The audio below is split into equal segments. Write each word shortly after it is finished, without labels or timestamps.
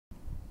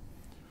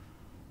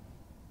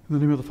In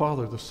the name of the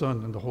Father, the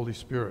Son, and the Holy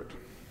Spirit.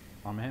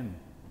 Amen.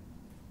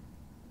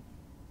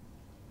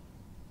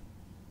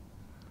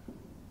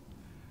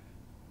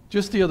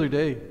 Just the other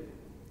day,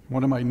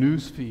 one of my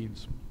news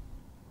feeds,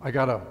 I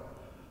got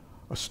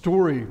a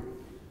story,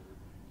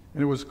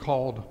 and it was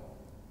called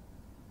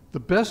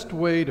 "The Best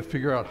Way to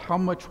Figure Out How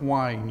Much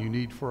Wine You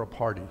Need for a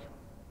Party."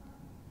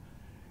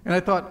 And I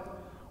thought,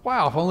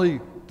 wow, if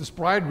only this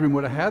bridegroom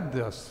would have had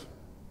this,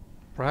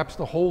 perhaps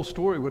the whole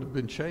story would have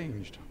been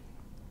changed.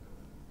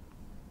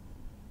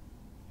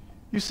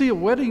 You see, a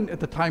wedding at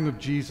the time of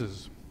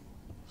Jesus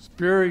is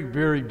very,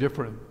 very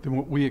different than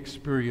what we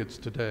experience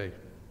today.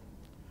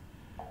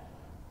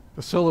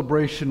 The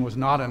celebration was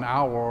not an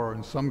hour, or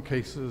in some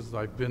cases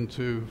I've been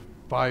to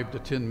 5 to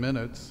 10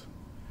 minutes,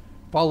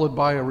 followed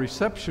by a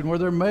reception where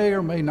there may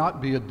or may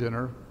not be a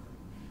dinner,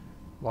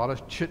 a lot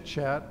of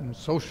chit-chat and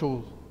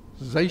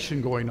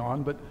socialization going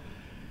on, but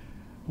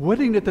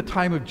wedding at the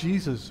time of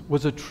Jesus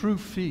was a true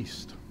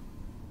feast.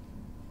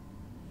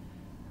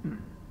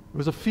 It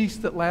was a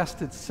feast that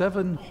lasted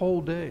 7 whole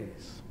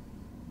days,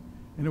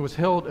 and it was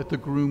held at the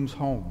groom's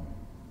home.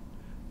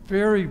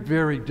 Very,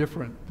 very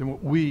different than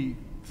what we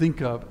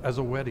think of as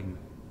a wedding.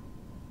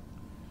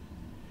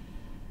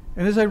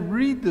 And as I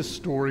read this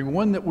story,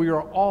 one that we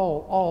are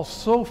all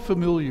so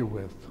familiar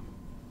with,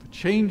 the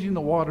changing the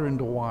water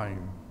into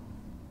wine,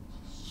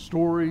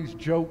 stories,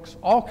 jokes,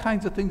 all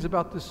kinds of things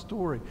about this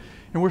story,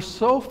 and we're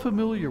so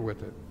familiar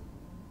with it.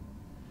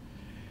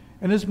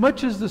 And as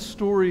much as this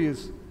story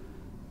is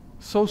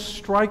so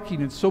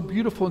striking and so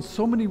beautiful in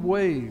so many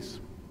ways,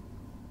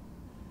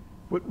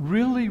 what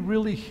really,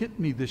 really hit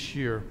me this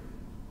year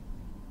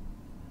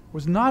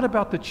was not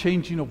about the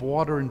changing of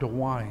water into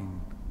wine,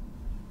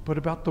 but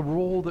about the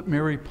role that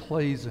Mary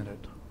plays in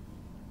it,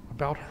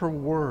 about her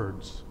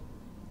words,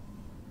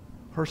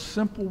 her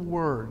simple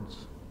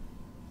words,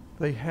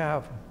 "They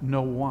have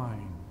no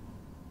wine."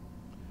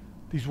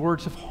 These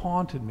words have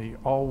haunted me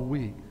all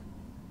week.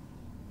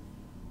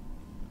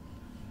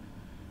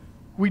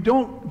 We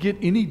don't get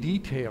any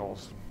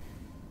details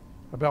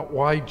about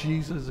why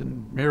Jesus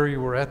and Mary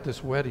were at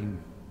this wedding.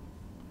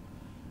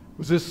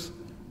 Was this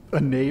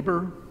a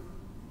neighbor?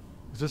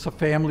 Was this a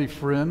family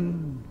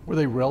friend? Were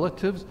they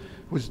relatives?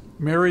 Was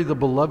Mary the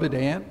beloved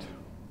aunt?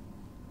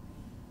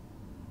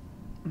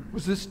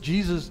 Was this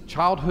Jesus'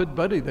 childhood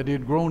buddy that he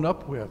had grown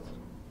up with?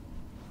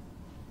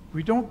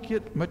 We don't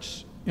get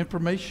much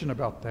information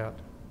about that.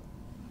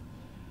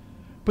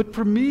 But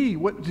for me,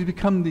 what did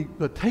become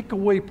the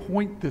takeaway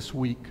point this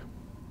week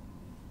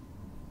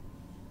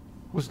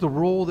was the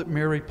role that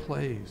Mary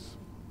plays.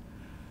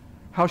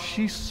 How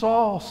she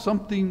saw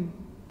something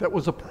that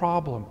was a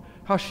problem.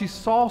 How she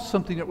saw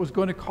something that was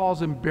going to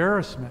cause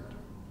embarrassment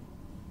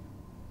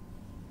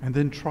and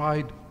then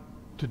tried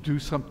to do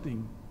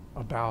something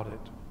about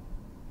it.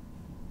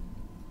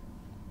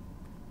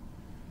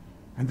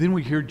 And then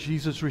we hear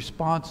Jesus'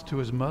 response to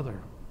his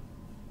mother.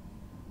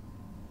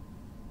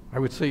 I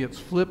would say it's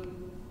flip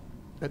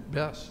at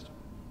best.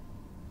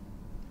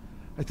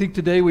 I think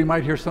today we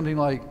might hear something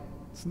like,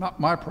 "It's not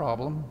my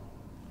problem,"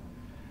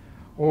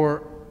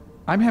 or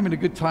 "I'm having a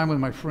good time with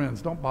my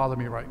friends. Don't bother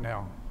me right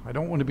now. I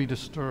don't want to be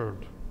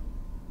disturbed."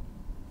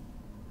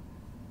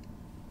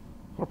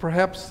 Or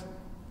perhaps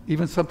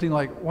even something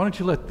like, "Why don't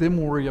you let them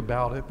worry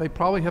about it? They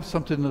probably have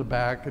something in the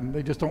back and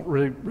they just don't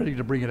really ready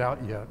to bring it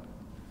out yet.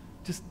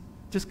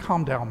 Just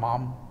calm down,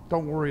 Mom.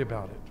 Don't worry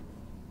about it."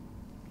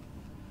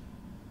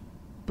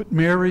 But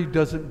Mary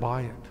doesn't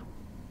buy it.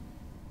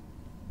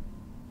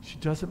 She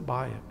doesn't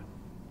buy it.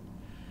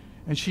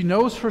 And she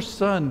knows her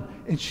son,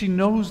 and she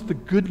knows the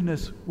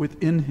goodness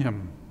within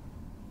him.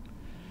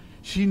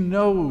 She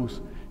knows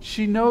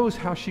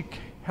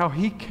how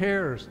he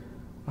cares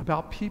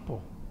about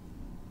people.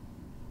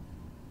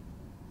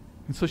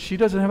 And so she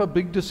doesn't have a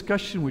big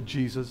discussion with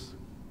Jesus.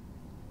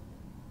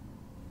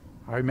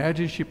 I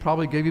imagine she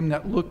probably gave him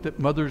that look that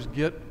mothers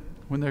get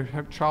when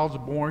their child's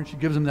born. She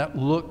gives him that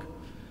look.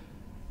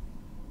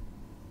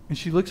 And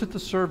she looks at the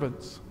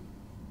servants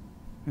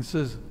and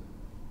says,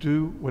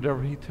 "Do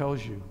whatever he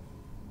tells you."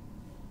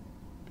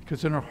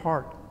 Because in her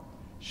heart,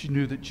 she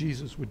knew that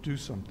Jesus would do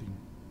something.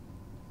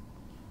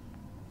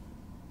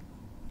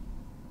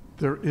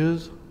 There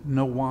is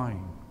no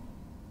wine.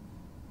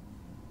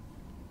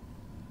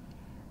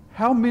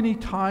 How many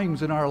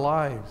times in our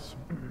lives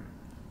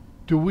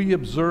do we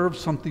observe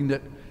something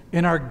that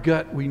in our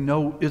gut we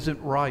know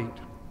isn't right?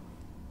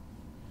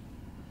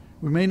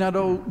 We may not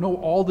know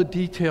all the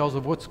details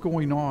of what's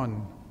going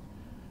on,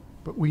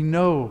 but we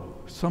know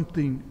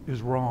something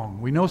is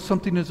wrong. We know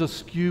something is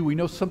askew. We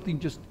know something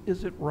just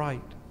isn't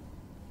right.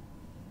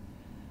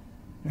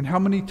 And how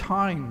many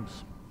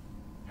times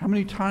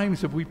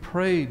have we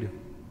prayed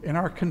in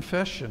our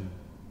confession,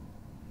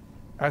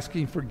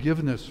 asking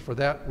forgiveness for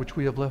that which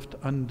we have left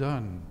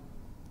undone?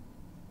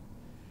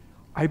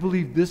 I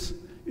believe this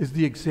is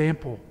the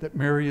example that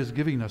Mary is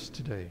giving us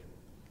today.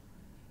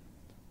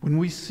 When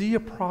we see a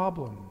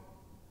problem,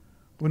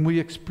 when we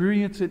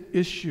experience an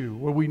issue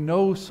where we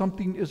know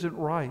something isn't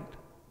right,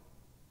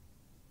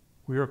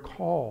 we are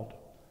called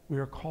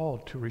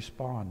to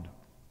respond.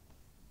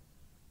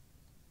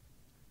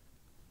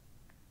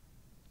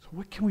 So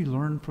what can we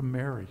learn from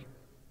Mary?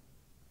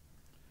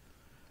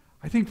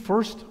 I think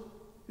first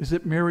is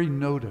that Mary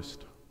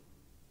noticed.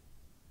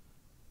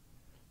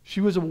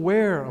 She was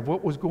aware of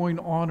what was going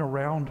on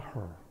around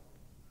her.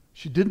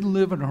 She didn't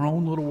live in her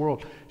own little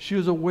world. She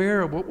was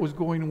aware of what was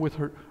going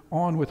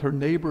on with her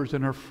neighbors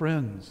and her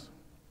friends.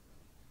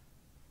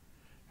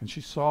 And she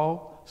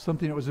saw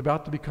something that was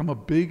about to become a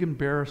big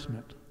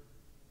embarrassment.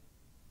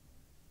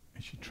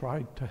 And she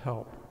tried to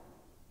help.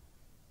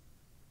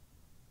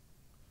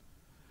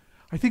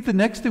 I think the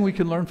next thing we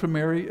can learn from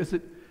Mary is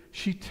that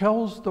she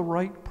tells the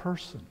right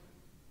person.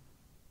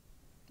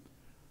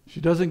 She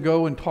doesn't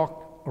go and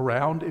talk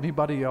around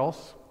anybody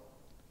else.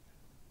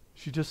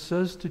 She just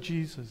says to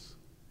Jesus,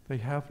 they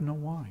have no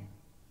wine.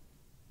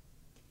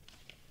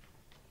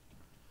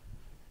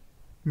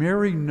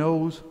 Mary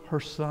knows her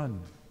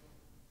son.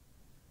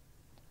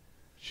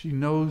 She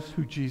knows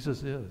who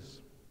Jesus is.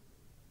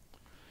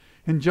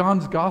 In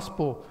John's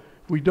gospel,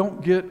 we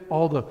don't get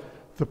all the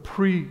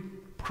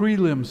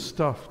prelim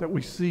stuff that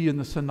we see in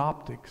the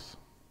synoptics.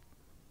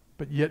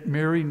 But yet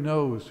Mary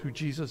knows who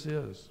Jesus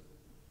is.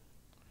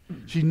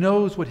 She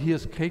knows what he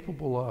is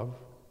capable of.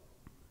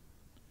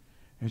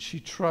 And she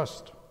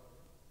trusts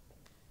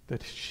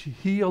that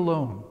he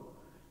alone,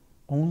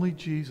 only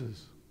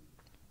Jesus,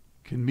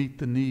 can meet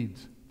the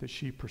needs that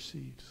she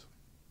perceives.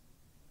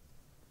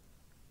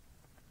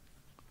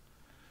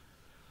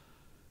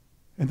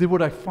 And then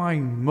what I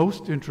find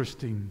most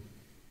interesting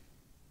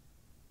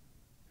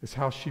is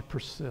how she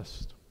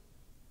persists.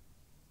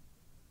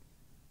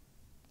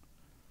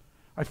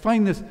 I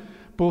find this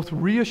both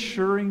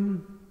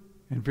reassuring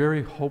and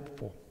very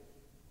hopeful.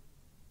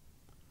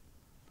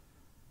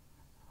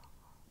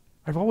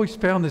 I've always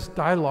found this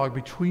dialogue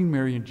between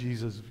Mary and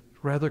Jesus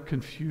rather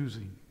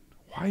confusing.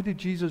 Why did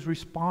Jesus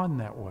respond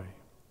that way?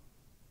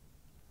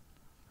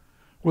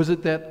 Was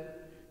it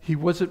that he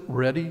wasn't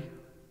ready?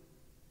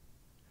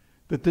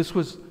 That this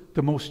was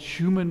the most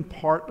human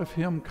part of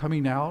him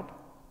coming out?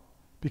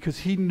 Because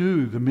he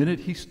knew the minute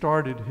he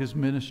started his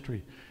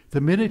ministry,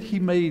 the minute he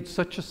made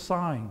such a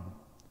sign,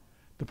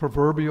 the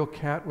proverbial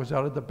cat was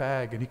out of the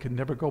bag and he could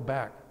never go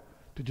back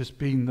to just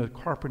being the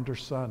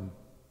carpenter's son.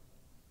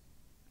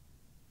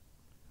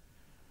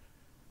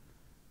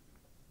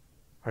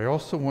 I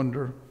also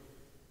wonder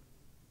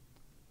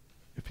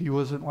if he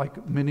wasn't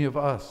like many of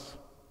us,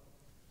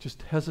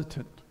 just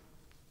hesitant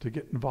to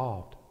get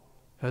involved,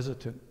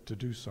 hesitant to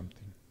do something.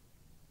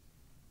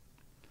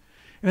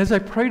 And as I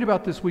prayed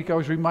about this week, I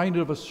was reminded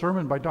of a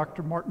sermon by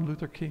Dr. Martin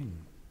Luther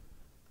King.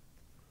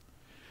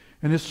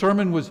 And his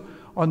sermon was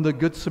on the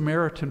Good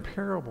Samaritan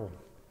parable.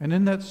 And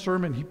in that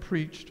sermon, he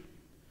preached.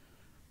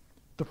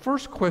 The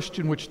first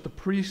question which the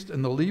priest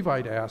and the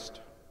Levite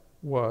asked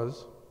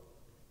was,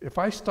 if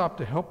I stop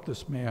to help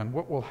this man,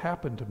 what will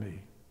happen to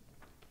me?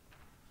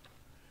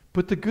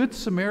 But the Good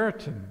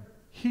Samaritan,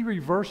 he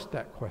reversed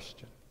that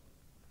question.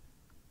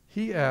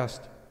 He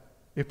asked,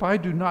 if I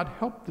do not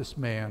help this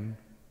man,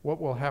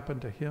 what will happen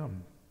to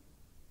him?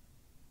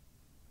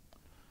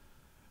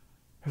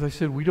 As I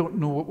said, we don't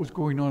know what was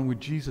going on with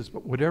Jesus,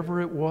 but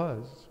whatever it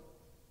was,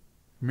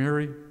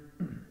 Mary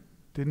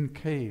didn't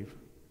cave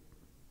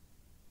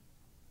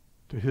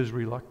to his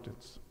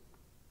reluctance.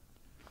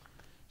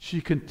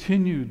 She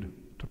continued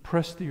to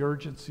press the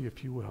urgency,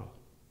 if you will.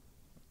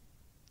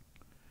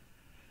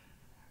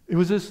 It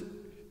was this,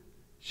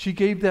 she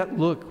gave that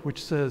look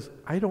which says,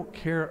 I don't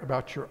care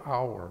about your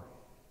hour.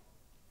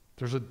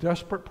 There's a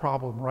desperate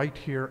problem right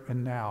here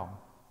and now,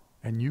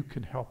 and you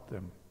can help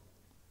them.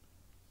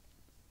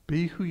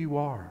 Be who you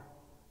are.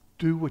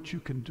 Do what you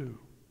can do.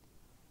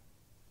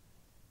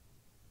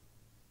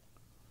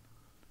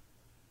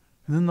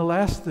 And then the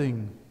last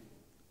thing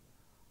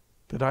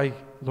that I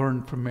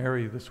learned from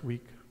Mary this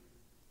week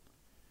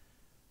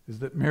is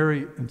that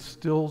Mary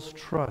instills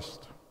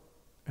trust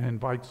and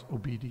invites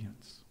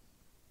obedience.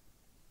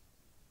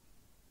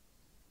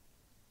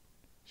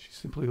 She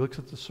simply looks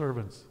at the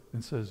servants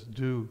and says,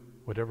 do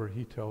whatever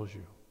he tells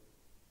you.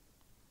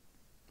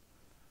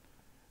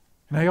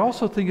 And I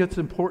also think it's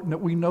important that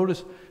we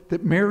notice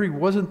that Mary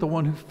wasn't the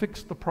one who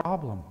fixed the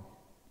problem,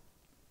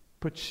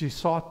 but she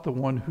sought the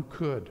one who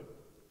could.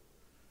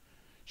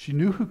 She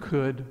knew who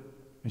could,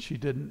 and she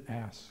didn't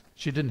ask.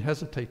 She didn't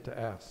hesitate to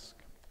ask.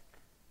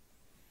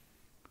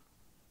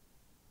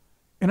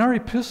 In our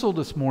epistle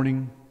this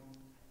morning,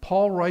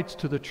 Paul writes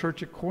to the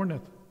church at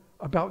Corinth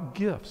about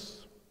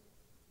gifts.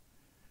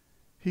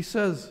 He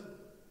says,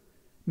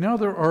 now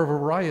there are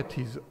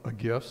varieties of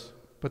gifts,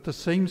 but the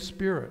same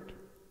Spirit.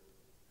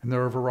 And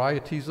there are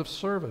varieties of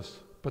service,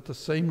 but the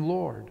same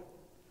Lord.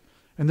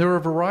 And there are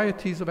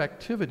varieties of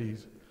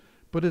activities,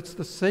 but it's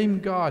the same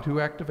God who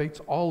activates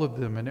all of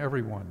them in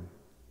everyone.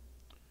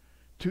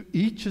 To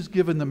each is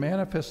given the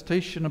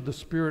manifestation of the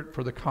Spirit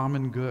for the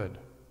common good.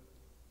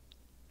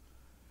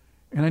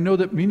 And I know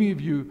that many of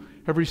you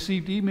have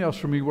received emails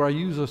from me where I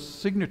use a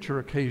signature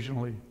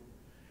occasionally.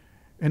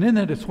 And in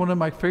it, it's one of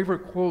my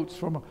favorite quotes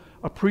from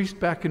a priest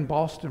back in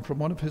Boston from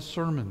one of his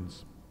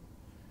sermons.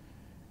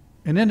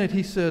 And in it,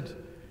 he said,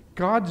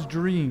 God's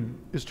dream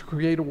is to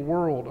create a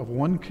world of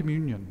one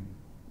communion.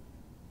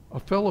 a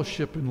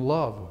fellowship in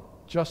love,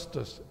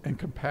 justice, and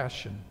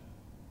compassion.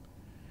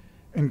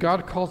 And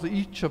God calls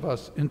each of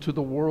us into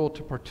the world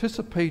to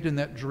participate in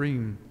that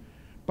dream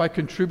by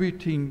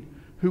contributing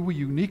who we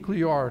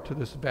uniquely are to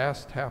this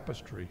vast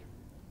tapestry.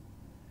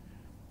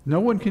 No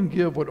one can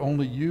give what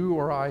only you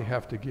or I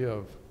have to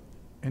give,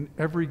 and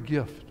every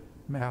gift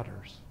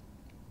matters.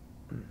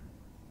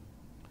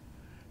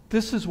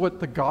 This is what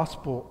the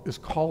gospel is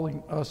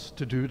calling us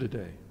to do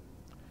today.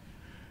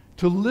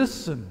 To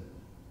listen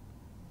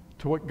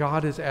to what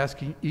God is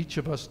asking each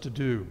of us to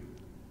do.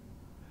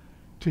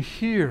 To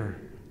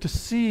hear, to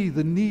see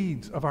the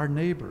needs of our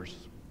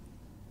neighbors.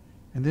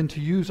 And then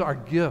to use our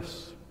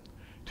gifts,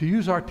 to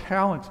use our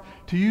talents,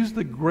 to use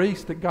the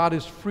grace that God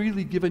has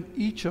freely given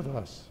each of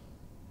us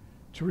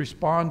to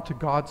respond to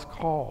God's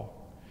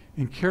call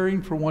in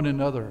caring for one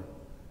another,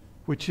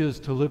 which is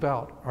to live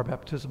out our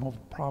baptismal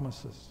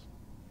promises.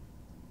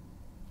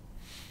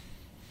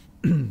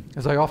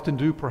 As I often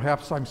do,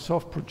 perhaps I'm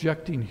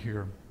self-projecting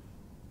here.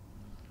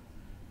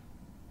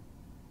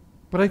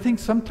 But I think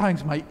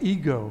sometimes my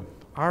ego,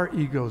 our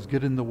egos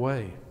get in the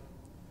way.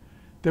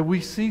 That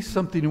we see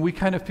something and we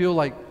kind of feel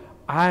like,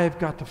 I've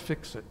got to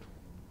fix it.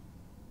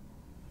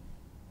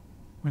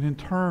 When in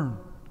turn,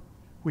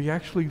 we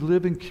actually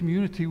live in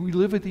community, we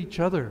live with each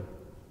other.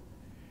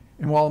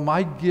 And while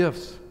my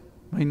gifts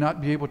may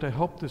not be able to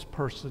help this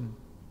person,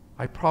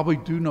 I probably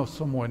do know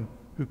someone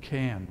who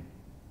can.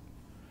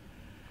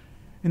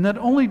 And not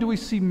only do we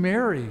see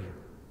Mary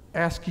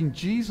asking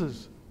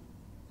Jesus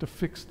to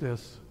fix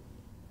this,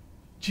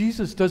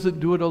 Jesus doesn't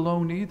do it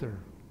alone either,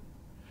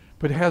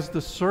 but has the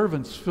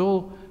servants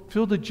fill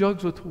the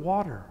jugs with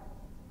water,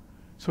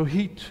 so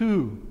he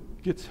too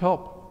gets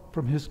help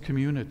from his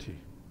community.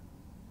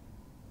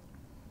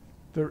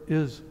 There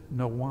is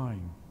no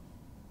wine.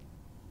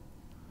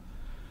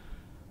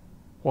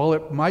 While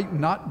it might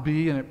not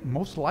be, and it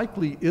most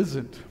likely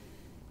isn't,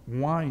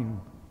 wine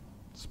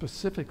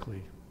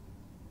specifically,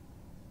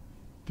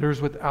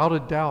 there's without a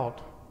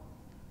doubt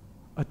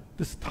at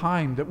this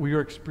time that we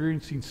are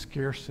experiencing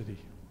scarcity.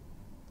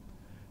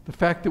 The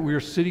fact that we are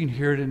sitting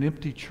here at an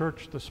empty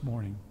church this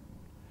morning.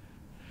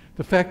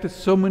 The fact that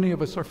so many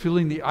of us are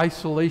feeling the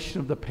isolation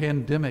of the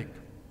pandemic.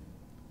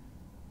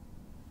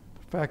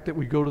 The fact that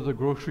we go to the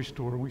grocery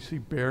store and we see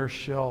bare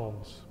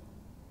shelves.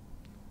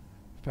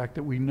 The fact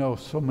that we know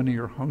so many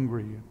are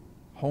hungry,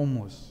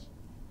 homeless.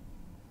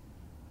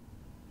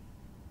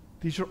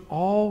 These are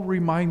all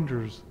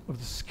reminders of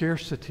the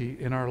scarcity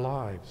in our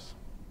lives.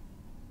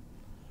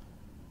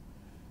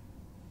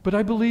 But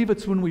I believe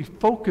it's when we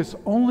focus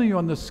only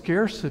on the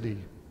scarcity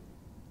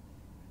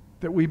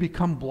that we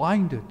become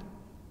blinded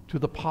to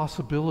the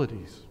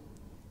possibilities.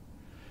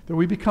 That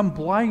we become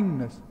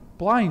blind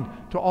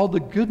to all the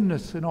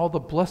goodness and all the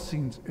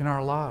blessings in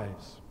our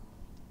lives.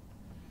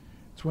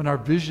 It's when our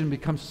vision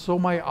becomes so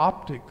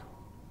myopic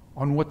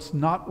on what's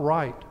not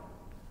right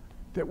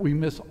that we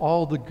miss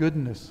all the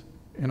goodness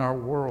in our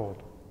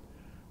world,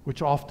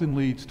 which often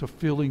leads to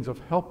feelings of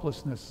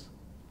helplessness,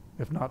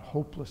 if not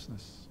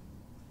hopelessness.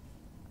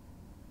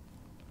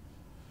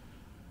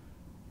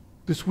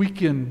 This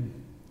weekend,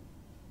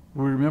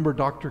 we remember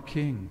Dr.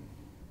 King.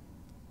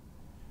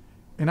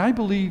 And I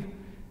believe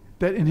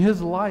that in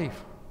his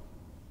life,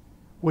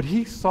 what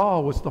he saw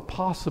was the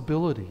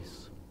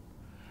possibilities.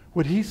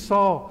 What he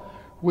saw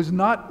was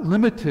not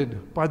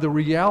limited by the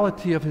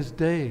reality of his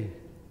day,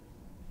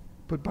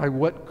 but by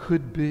what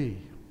could be.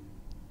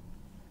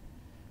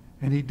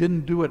 And he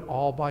didn't do it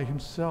all by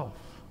himself.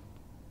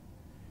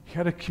 He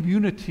had a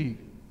community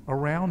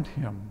around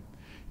him.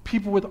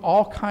 People with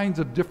all kinds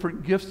of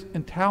different gifts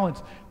and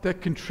talents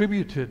that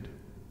contributed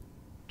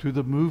to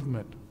the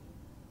movement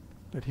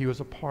that he was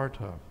a part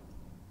of.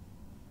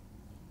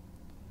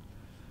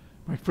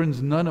 My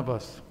friends, none of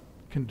us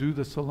can do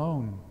this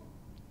alone.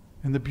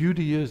 And the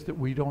beauty is that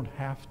we don't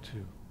have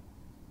to.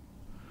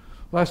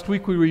 Last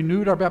week we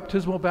renewed our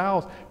baptismal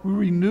vows. We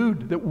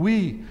renewed that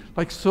we,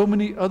 like so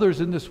many others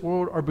in this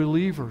world, are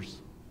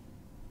believers.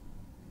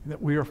 And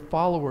that we are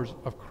followers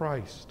of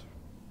Christ.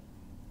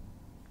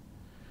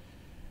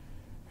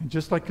 And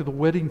just like the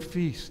wedding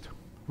feast,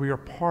 we are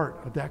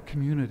part of that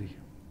community.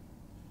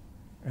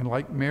 And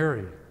like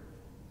Mary,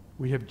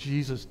 we have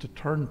Jesus to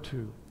turn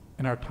to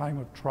in our time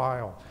of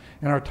trial,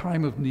 in our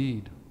time of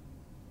need,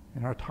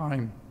 in our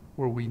time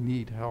where we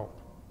need help.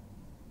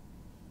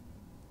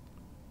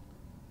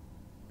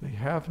 They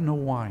have no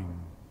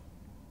wine.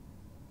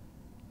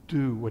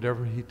 Do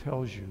whatever he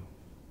tells you.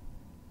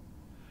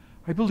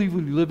 I believe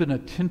we live in a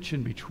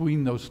tension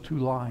between those two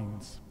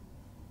lines.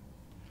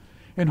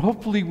 And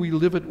hopefully we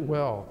live it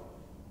well.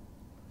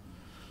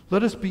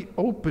 Let us be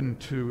open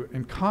to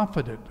and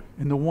confident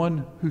in the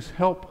one whose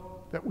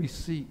help that we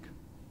seek.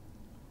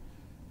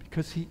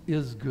 Because he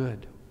is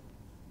good.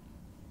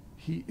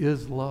 He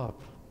is love.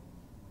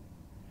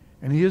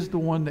 And he is the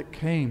one that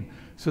came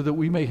so that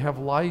we may have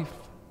life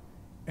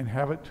and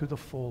have it to the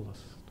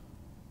fullest.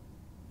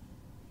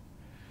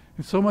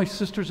 And so, my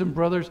sisters and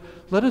brothers,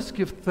 let us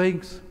give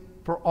thanks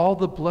for all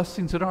the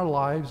blessings in our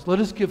lives. Let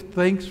us give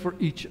thanks for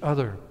each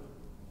other.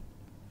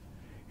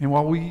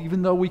 And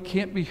even though we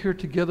can't be here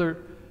together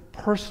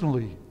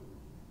personally,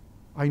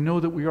 I know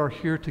that we are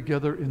here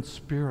together in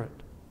spirit.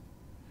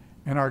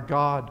 And our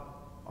God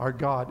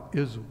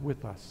is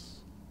with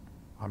us.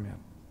 Amen.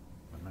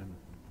 Amen.